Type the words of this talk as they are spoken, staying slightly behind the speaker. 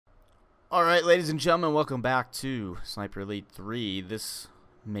Alright, ladies and gentlemen, welcome back to Sniper Elite 3. This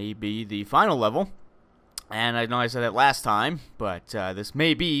may be the final level. And I know I said that last time, but this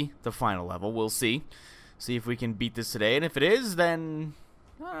may be the final level. We'll see. See if we can beat this today. And if it is, then,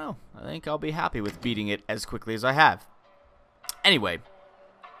 I don't know. I think I'll be happy with beating it as quickly as I have. Anyway.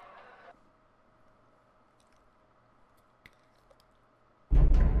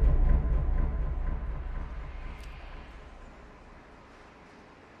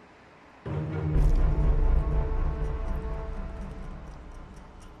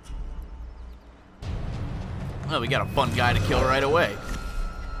 Well, we got a fun guy to kill right away.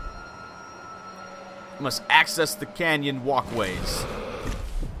 We must access the canyon walkways.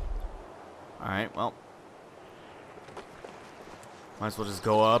 Alright, well. Might as well just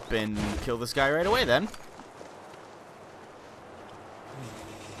go up and kill this guy right away then.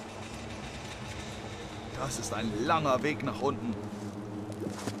 Das ist ein langer Weg nach unten.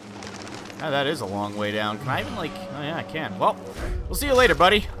 Yeah, that is a long way down. Can I even, like... Oh, yeah, I can. Well, we'll see you later,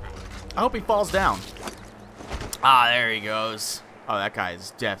 buddy. I hope he falls down. Ah, there he goes. Oh, that guy is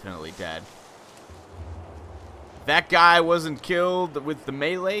definitely dead. That guy wasn't killed with the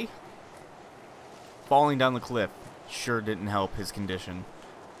melee. Falling down the cliff sure didn't help his condition.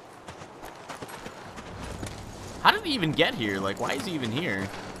 How did he even get here? Like, why is he even here?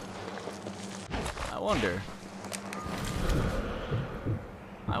 I wonder.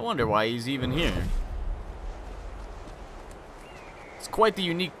 I wonder why he's even here. It's quite the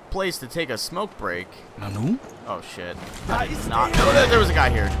unique place to take a smoke break. Nanu? Oh shit. I did not know that there was a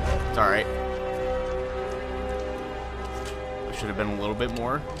guy here. It's alright. I should have been a little bit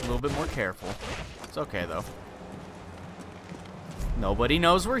more careful. It's okay though. Nobody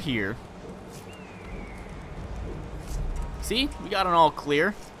knows we're here. See? We got an all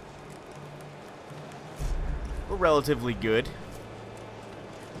clear. We're relatively good.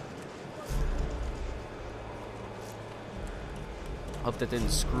 Hope that didn't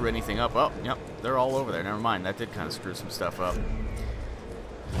screw anything up. Oh, yep, they're all over there. Never mind, that did kind of screw some stuff up.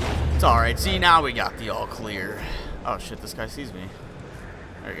 It's alright. See, now we got the all clear. Oh shit, this guy sees me.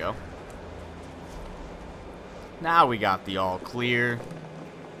 There you go. Now we got the all clear.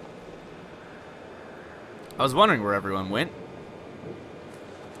 I was wondering where everyone went.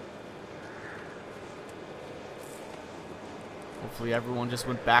 Hopefully everyone just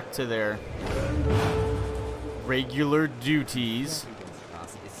went back to their regular duties.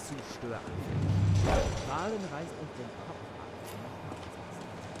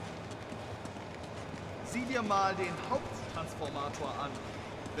 Sieh dir mal den Haupttransformator an.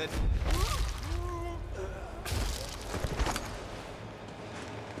 Wenn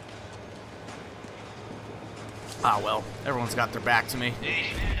Ah well, everyone's got their back to me.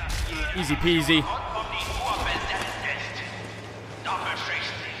 Easy peasy.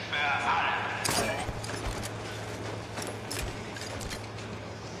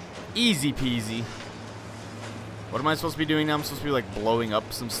 Easy peasy. What am I supposed to be doing now? I'm supposed to be like blowing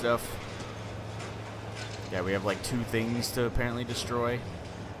up some stuff. Yeah, we have like 2 things to apparently destroy.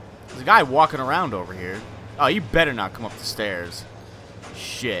 There's a guy walking around over here. Oh, you better not come up the stairs.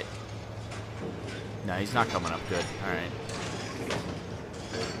 Shit. No, he's not coming up good. Alright.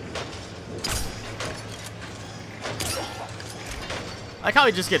 I like how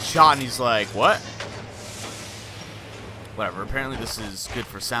he just gets shot and he's like, what? Whatever, apparently this is good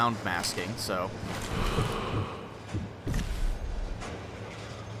for sound masking, so.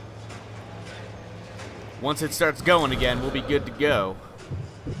 Once it starts going again, we'll be good to go.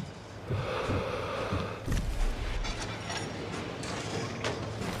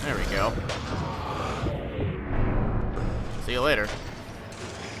 There we go. See you later.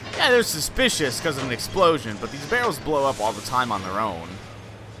 Yeah, they're suspicious because of an explosion, but these barrels blow up all the time on their own.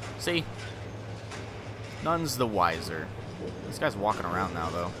 See? None's the wiser. This guy's walking around now,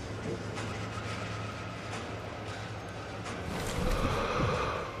 though.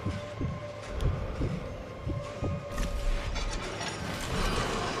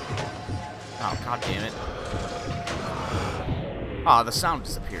 Oh, god damn it. Oh, the sound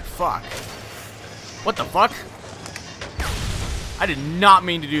disappeared. Fuck. What the fuck? I did not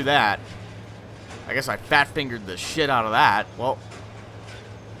mean to do that. I guess I fat-fingered the shit out of that. Well,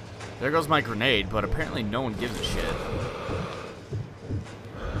 there goes my grenade, but apparently no one gives a shit.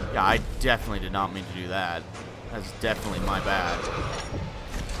 Yeah, I definitely did not mean to do that. That's definitely my bad.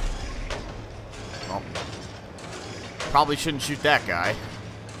 Well, probably shouldn't shoot that guy.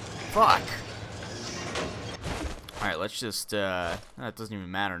 Fuck. Alright, let's just, that doesn't even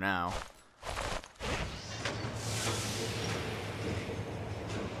matter now.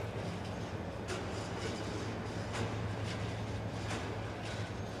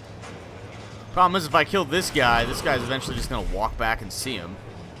 Problem is, if I kill this guy's eventually just gonna walk back and see him.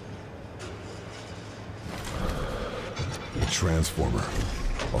 A transformer.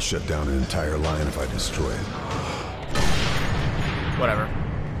 I'll shut down an entire line if I destroy it. Whatever.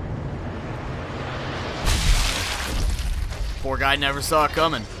 Poor guy never saw it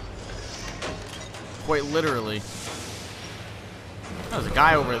coming. Quite literally. There's a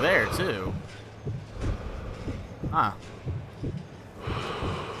guy over there, too. Huh.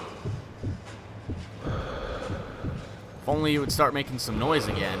 If only you would start making some noise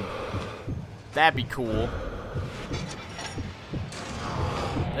again. That'd be cool.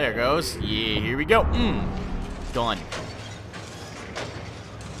 There it goes. Yeah, here we go. Done.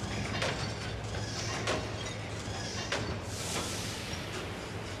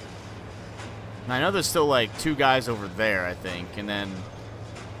 Now, I know there's still like 2 guys over there, I think, and then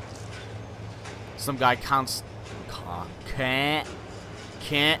some guy can't.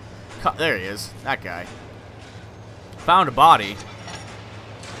 There he is. That guy. Found a body.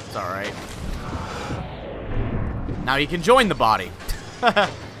 It's alright. Now he can join the body.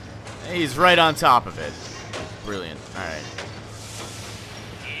 He's right on top of it. Brilliant. Alright.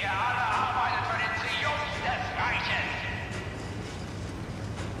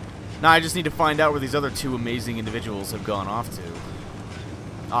 Now I just need to find out where these other 2 amazing individuals have gone off to.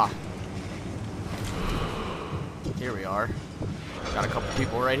 Ah. Here we are. Got a couple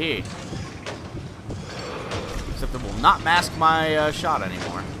people right here. Except it will not mask my shot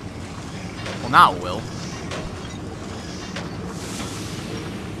anymore. Well, now it will.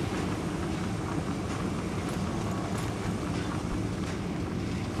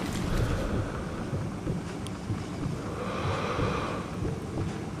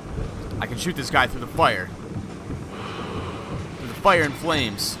 I can shoot this guy through the fire. Through the fire and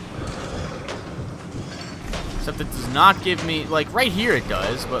flames. Except it does not give me... Like, right here it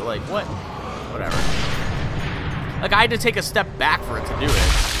does, but, like, what? Whatever. Like, I had to take a step back for it to do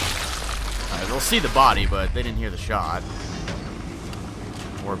it. Alright, they'll see the body, but they didn't hear the shot.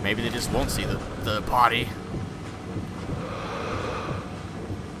 Or maybe they just won't see the body.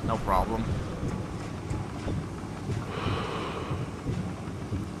 No problem.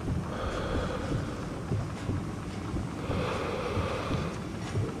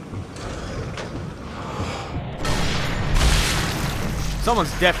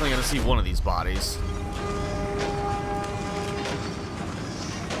 Someone's definitely going to see one of these bodies.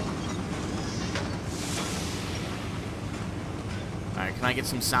 Alright, can I get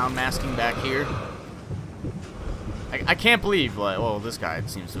some sound masking back here? I can't believe, like, well, this guy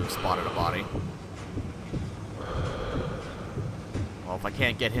seems to have spotted a body. Well, if I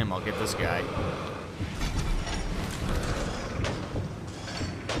can't get him, I'll get this guy.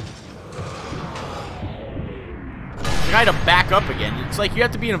 I had to back up again. It's like you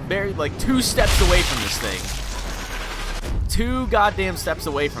have to be in a very, like, 2 steps away from this thing. 2 goddamn steps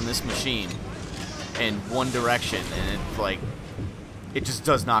away from this machine in one direction, and it's like, it just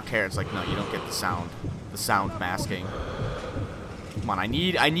does not care. It's like, no, you don't get the sound masking. Come on, I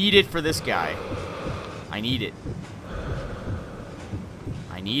need it for this guy. I need it.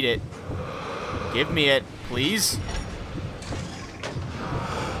 I need it. Give me it, please.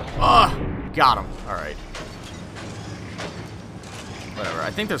 Ugh, got him. All right. Whatever.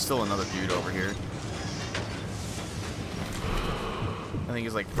 I think there's still another dude over here. I think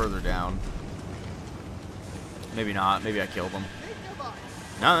he's like further down. Maybe not. Maybe I killed him.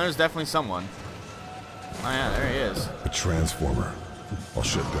 No, there's definitely someone. Oh yeah, there he is. A transformer. I'll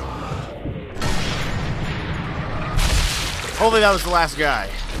shut down. Hopefully that was the last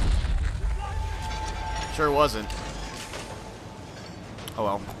guy. Sure wasn't. Oh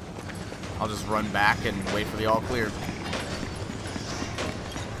well. I'll just run back and wait for the all clear.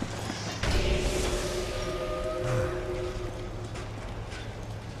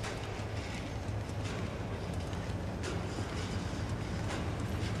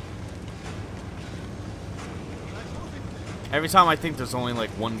 Every time I think there's only like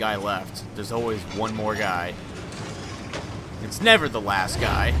one guy left, there's always one more guy. It's never the last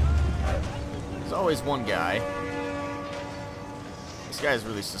guy. There's always one guy. This guy's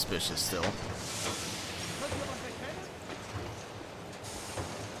really suspicious still.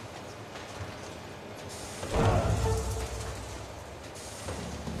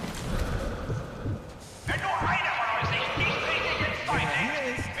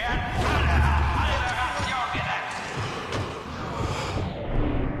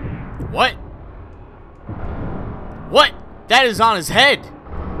 What? What? That is on his head.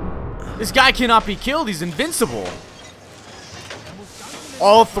 This guy cannot be killed. He's invincible.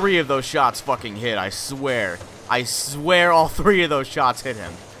 All 3 of those shots fucking hit, I swear. I swear all 3 of those shots hit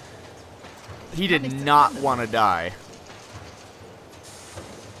him. He did not want to die.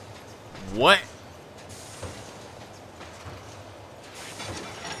 What?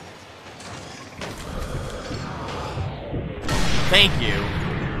 Thank you.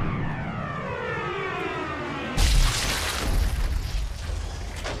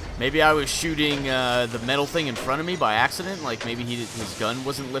 Maybe I was shooting the metal thing in front of me by accident. Like maybe his gun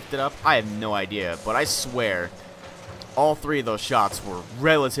wasn't lifted up. I have no idea. But I swear, all three of those shots were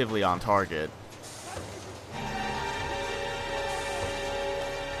relatively on target.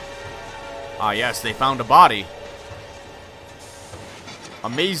 Ah, yes, they found a body.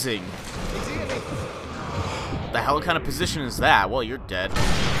 Amazing. The hell kind of position is that? Well, you're dead.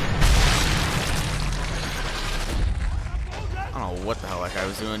 I don't know what the hell that guy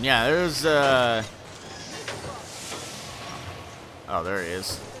was doing. Yeah, there's, oh, there he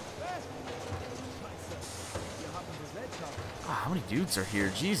is. Oh, how many dudes are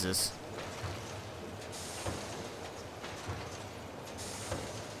here? Jesus.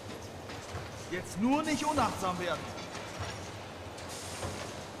 Jetzt nur nicht unachtsam werden.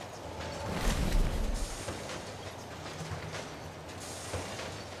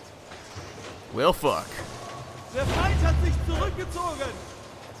 Well, fuck. Der Feind hat sich zurückgezogen.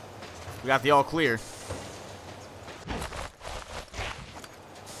 We got the all clear.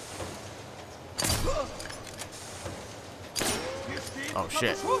 Oh,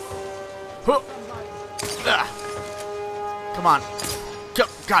 shit. Huh. Ah. Come on.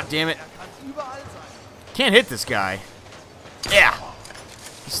 God damn it. Can't hit this guy. Yeah.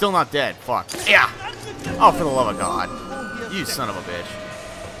 He's still not dead. Fuck. Yeah. Oh, for the love of God. You son of a bitch.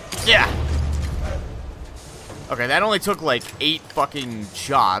 Yeah. Okay, that only took like 8 fucking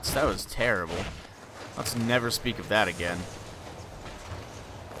shots. That was terrible. Let's never speak of that again.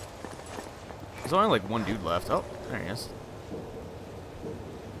 There's only like one dude left. Oh, there he is.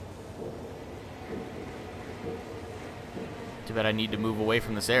 Too bad I need to move away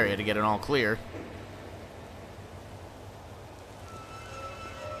from this area to get it all clear.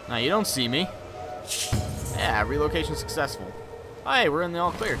 Now you don't see me. Yeah, relocation successful. Oh, hey, we're in the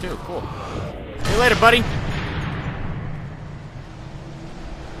all clear too. Cool. See you later, buddy.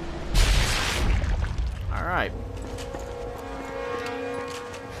 Alright.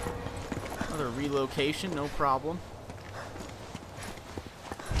 Another relocation, no problem.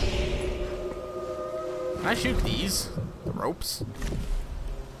 Can I shoot these? The ropes?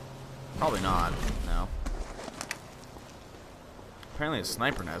 Probably not. No. Apparently a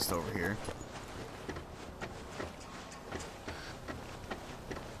sniper nest over here.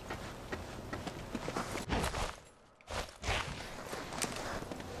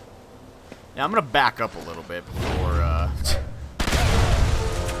 Yeah, I'm gonna back up a little bit before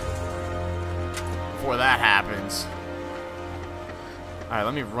before that happens. Alright,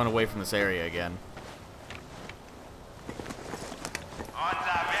 let me run away from this area again.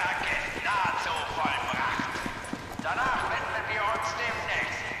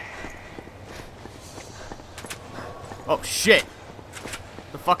 Oh shit!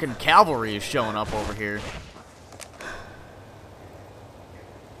 The fucking cavalry is showing up over here.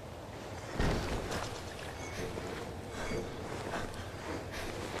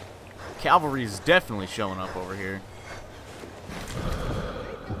 Cavalry is definitely showing up over here.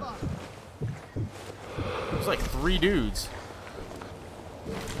 There's like 3 dudes.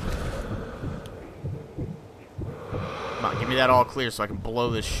 Come on, give me that all clear so I can blow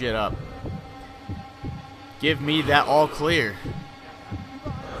this shit up. Give me that all clear.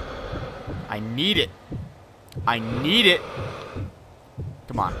 I need it. I need it.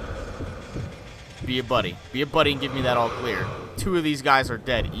 Come on. Be a buddy. Be a buddy and give me that all clear. 2 of these guys are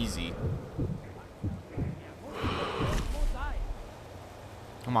dead. Easy.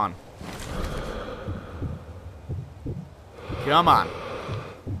 Come on. Come on.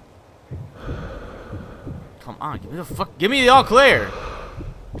 Come on. Give me the fuck. Give me the all clear.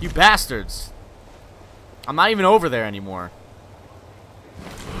 You bastards. I'm not even over there anymore.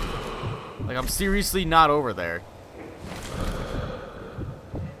 Like, I'm seriously not over there.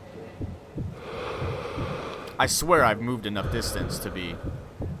 I swear I've moved enough distance to be...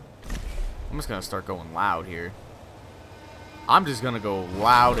 I'm just gonna start going loud here. I'm just gonna go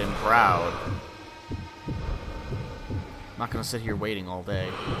loud and proud. I'm not gonna sit here waiting all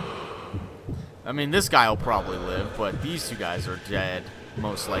day. I mean, this guy will probably live, but these 2 guys are dead,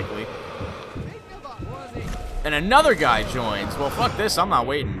 most likely. And another guy joins. Well, fuck this. I'm not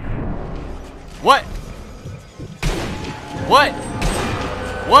waiting. What? What?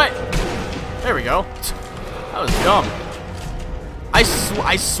 What? There we go. That was dumb. I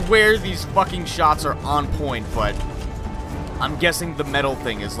swear these fucking shots are on point, but I'm guessing the metal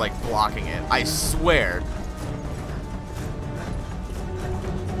thing is, like, blocking it. I swear.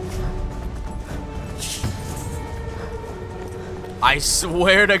 I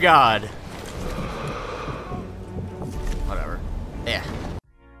swear to God. Whatever. Yeah.